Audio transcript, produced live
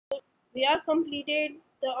We are completed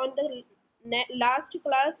on the last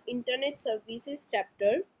class internet services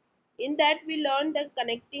chapter. In that we learned that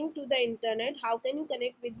connecting to the internet, how can you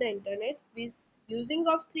connect with the internet with using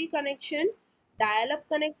of three connection: dial-up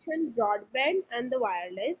connection, broadband and the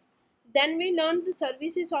wireless. Then we learned the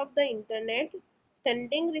services of the internet: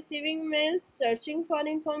 sending, receiving mails, searching for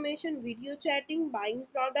information, video chatting, buying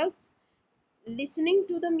products, listening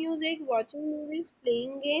to the music, watching movies,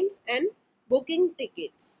 playing games, and booking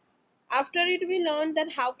tickets. After it, we learned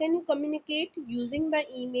that how can you communicate using the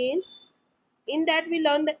email. In that, we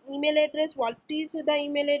learned the email address. What is the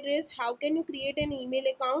email address? How can you create an email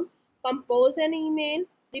account? Compose an email,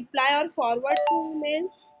 reply or forward to email,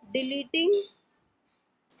 deleting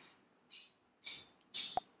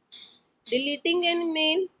an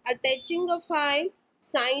email, attaching a file,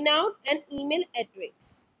 sign out, and email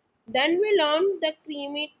address. Then we learned the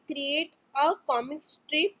create a comic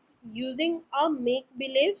strip using a make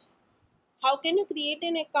believes. How can you create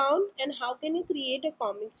an account and how can you create a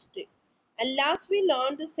comic strip? And last we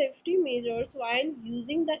learned the safety measures while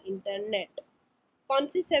using the internet. कौन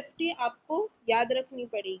सी safety आपको याद रखनी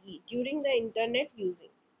पड़ेगी during the internet using.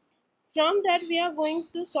 From that we are going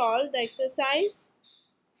to solve the exercise.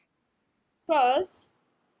 First,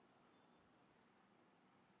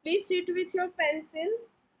 please sit with your pencil.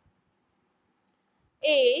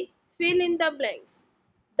 A. Fill in the blanks.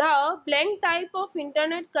 The blank type of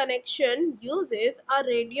internet connection uses a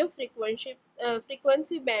radio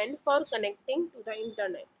frequency band for connecting to the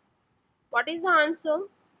internet. What is the answer?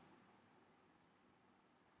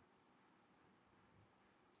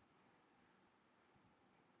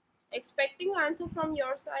 Expecting answer from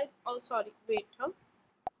your side. Oh, sorry. Wait. Huh?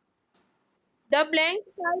 The blank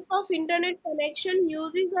type of internet connection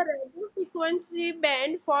uses a radio frequency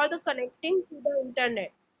band for the connecting to the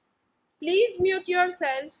internet. Please mute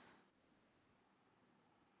yourself.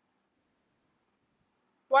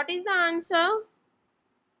 What is the answer?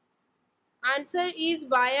 Answer is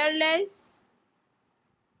wireless.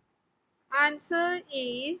 Answer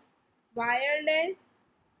is wireless.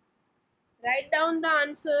 Write down the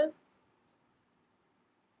answer.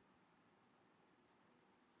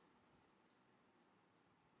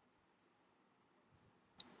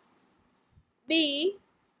 B.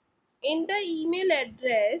 In the email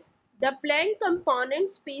address, the blank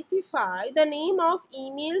components specify the name of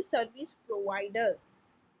email service provider.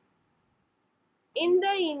 In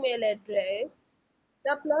the email address,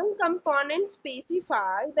 the blank components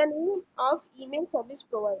specify the name of email service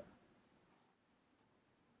provider.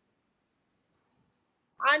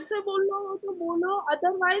 Answer बोलना हो तो बोलो,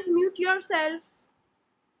 otherwise mute yourself.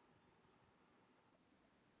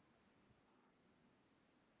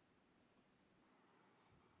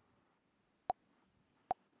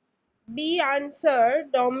 B. Answer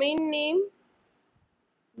domain name.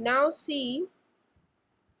 Now see,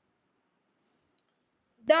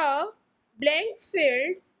 the blank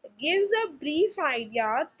field gives a brief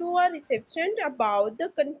idea to a recipient about the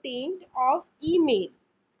content of email.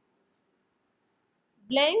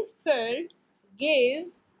 Blank field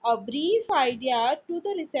gives a brief idea to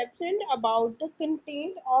the recipient about the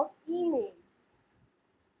content of email.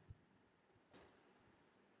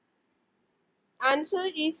 Answer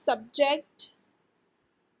is subject.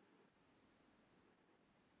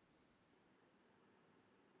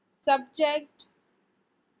 Subject.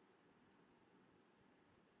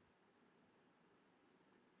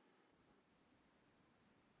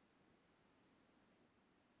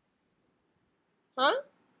 Huh?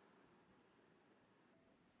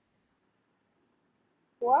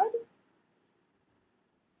 What?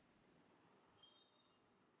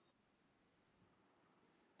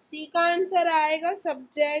 C का answer आएगा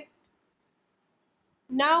subject.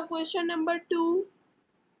 Now question number 2.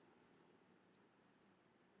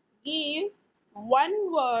 Give one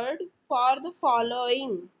word for the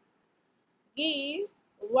following. Give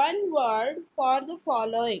one word for the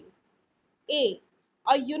following. A.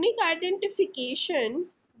 A unique identification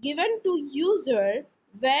given to user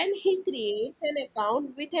when he creates an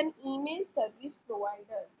account with an email service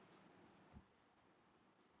provider.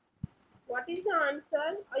 What is the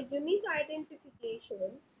answer? A unique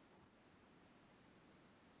identification.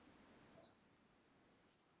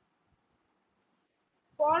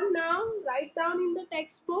 For now, write down in the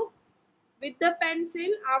textbook with the pencil.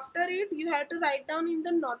 After it, you have to write down in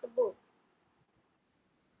the notebook.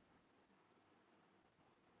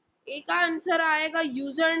 A का answer आएगा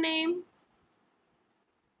user name.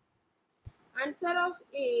 Answer of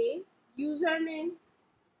A, username.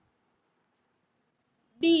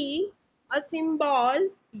 B, a symbol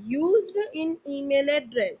used in email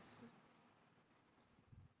address.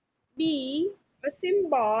 B, A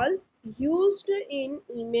symbol used in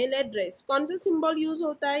email address. कौन सा symbol use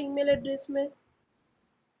होता है email address में?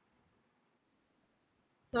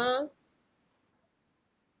 हाँ,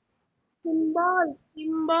 symbol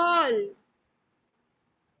symbol,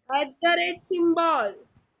 @ symbol,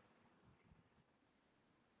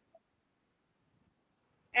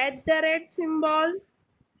 @ symbol.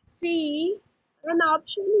 C, an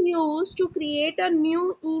option used to create a new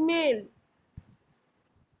email.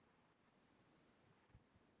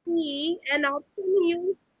 C, an option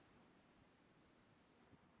used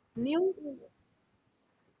new email.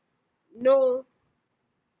 No,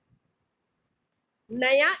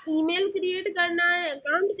 नया email create करना है,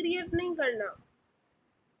 account create नहीं करना.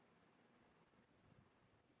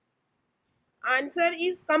 Answer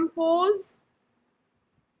is compose.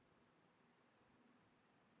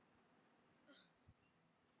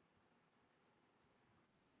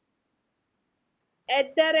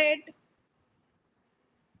 @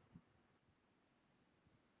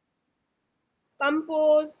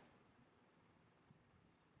 compose.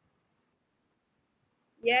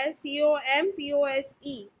 Yes,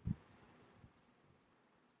 COMPOSE.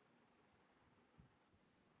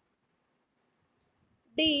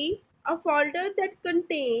 D, a folder that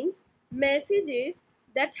contains messages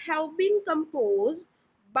that have been composed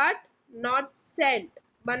but not sent.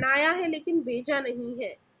 बनाया है लेकिन भेजा नहीं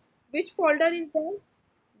है. Which folder is that?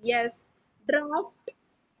 Yes, draft.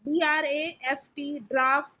 DRAFT,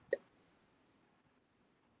 draft.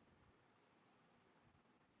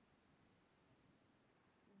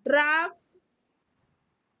 Draft.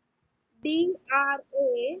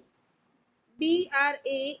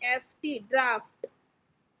 DRADRAFT, draft.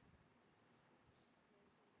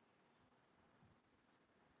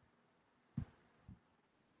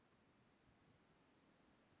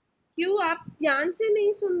 क्यों आप ध्यान से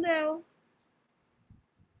नहीं सुन रहे हो?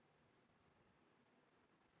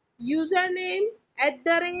 User name,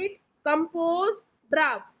 @compose,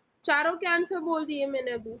 draft. चारों के आंसर बोल दिए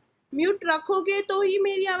मैंने अभी. म्यूट रखोगे तो ही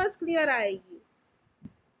मेरी आवाज क्लियर आएगी.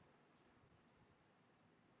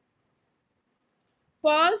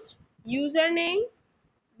 First, user name.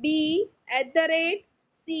 B,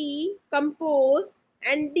 C, compose,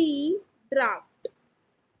 and D, draft.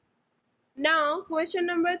 Now, question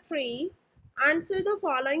number 3. Answer the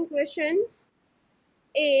following questions.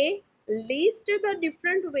 A, list the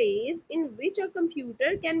different ways in which a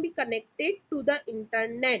computer can be connected to the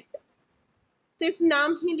internet. सिर्फ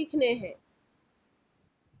नाम ही लिखने हैं.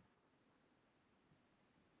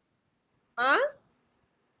 हाँ,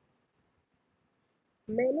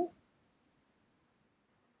 मैंने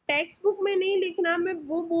text book में नहीं लिखना, मैं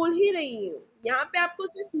वो बोल ही रही हूँ. यहाँ पे आपको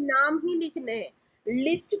सिर्फ नाम ही लिखने हैं.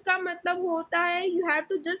 लिस्ट का मतलब होता है you have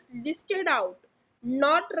to just list it out,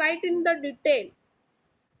 not right in the detail.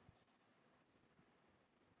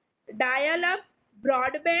 Dial up,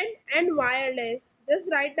 broadband, and wireless.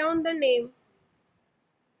 Just write down the name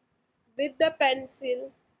with the pencil.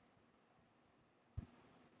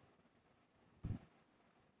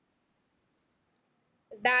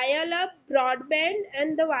 Dial up, broadband,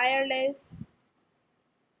 and the wireless.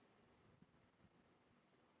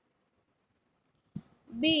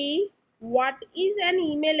 B, what is an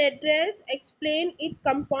email address? Explain its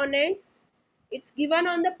components. It's given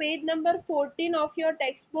on the page number 14 of your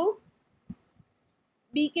textbook.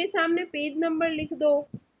 B के सामने page number लिख दो,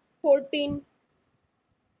 14.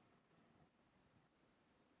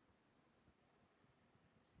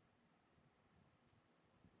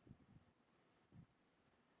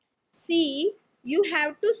 C, you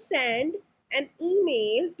have to send an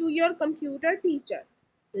email to your computer teacher.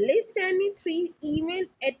 List any 3 email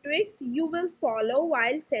ethics you will follow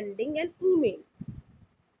while sending an email.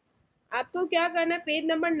 आपको क्या करना है, page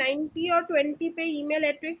number 90 और 20 पे email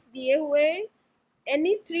ethics दिए हुए.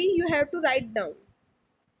 Any 3 you have to write down.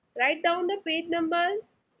 Write down the page number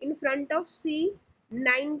in front of C,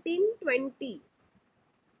 1920.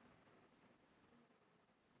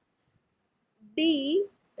 D,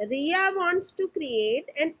 Ria wants to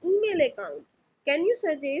create an email account. Can you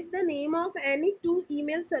suggest the name of any 2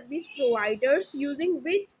 email service providers using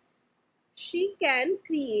which she can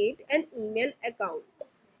create an email account?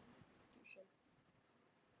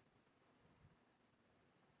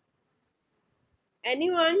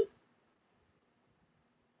 Anyone?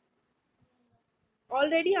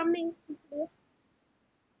 Already हमने.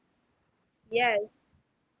 Yes.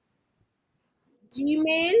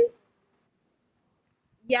 Gmail,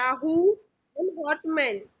 Yahoo and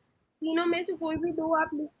Hotmail. तीनों में से कोई भी 2 आप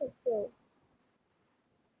लिख सकते हो.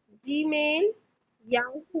 Gmail,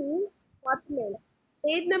 Yahoo, Hotmail.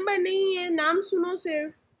 Page number नहीं है, नाम सुनो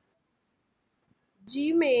सिर्फ.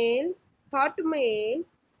 Gmail, Hotmail,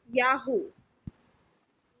 Yahoo.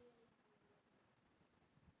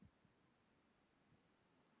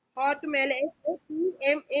 Hotmail,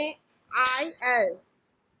 Hotmail.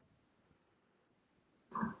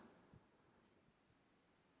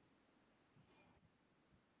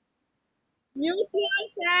 Mute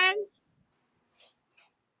yourself.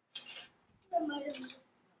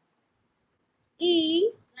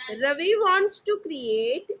 E. Ravi wants to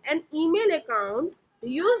create an email account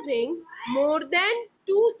using more than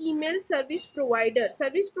two email service provider.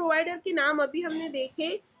 Service provider के नाम अभी हमने देखे,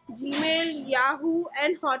 Gmail, Yahoo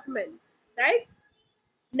and Hotmail, right?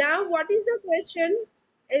 Now what is the question?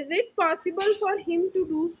 Is it possible for him to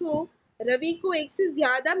do so? Ravi को एक से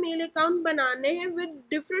ज्यादा mail account बनाने हैं with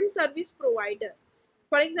different service provider.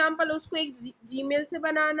 For example उसको एक जीमेल से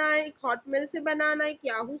बनाना है, एक हॉटमेल से बनाना है, एक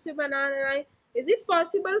याहू से बनाना है. Is it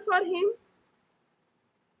possible for him?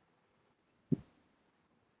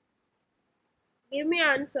 Give me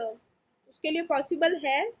answer. उसके लिए पॉसिबल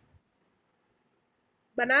है?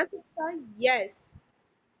 बना सकता है? Yes.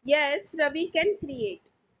 Yes, Ravi can create.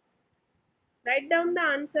 Write down the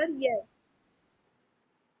answer. Yes.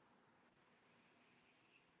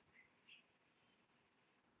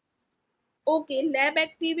 Okay, lab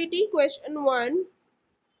activity question 1.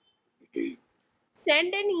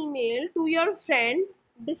 Send an email to your friend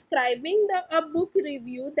describing a book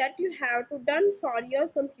review that you have to done for your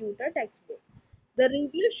computer textbook. The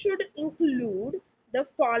review should include the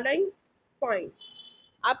following points.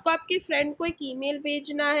 आपको आपके friend को एक email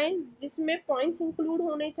भेजना है जिसमें points include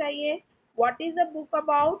होने चाहिए. What is the book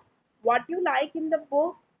about, what you like in the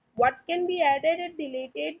book, what can be added and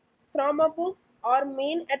deleted from a book, or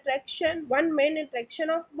main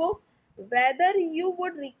attraction of book, whether you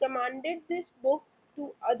would recommended this book to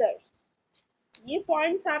others. ये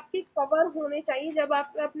points आपके cover होने चाहिए जब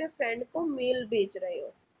आप अपने friend को mail भेज रहे हो.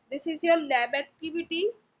 This is your lab activity.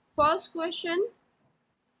 First question.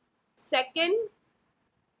 Second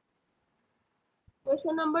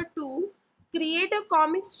question number 2. Create a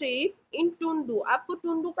comic strip इन टुंडू. आपको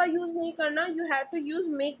टुंडू का यूज नहीं करना, you have to use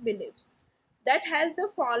make beliefs. That has the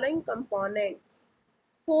following components: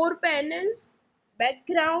 4 panels,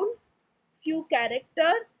 background, few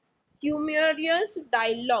character, humorous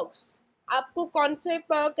dialogues. आपको कौन से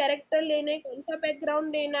character लेने हैं, कौन सा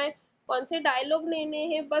बैकग्राउंड लेना है, कौन से डायलॉग लेने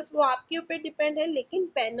हैं, बस वो आपके ऊपर डिपेंड है, लेकिन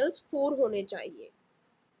पैनल्स 4 होने चाहिए.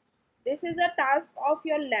 This is a task of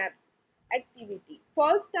your lab activity.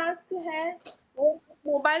 First task है वो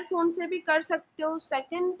मोबाइल फोन से भी कर सकते हो.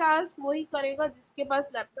 सेकंड टास्क वही करेगा जिसके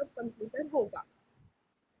पास लैपटॉप कंप्यूटर होगा.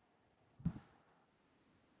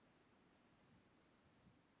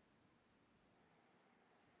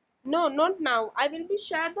 No, not now. I will be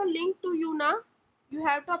share the link to you now. You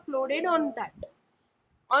have to upload it on that.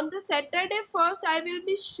 On the Saturday first, I will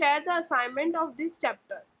be share the assignment of this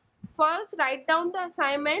chapter. First, write down the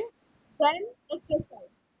assignment, then exercise.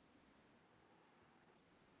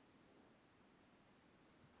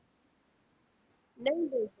 नहीं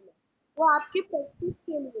भेजना, वो आपकी practice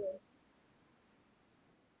के लिए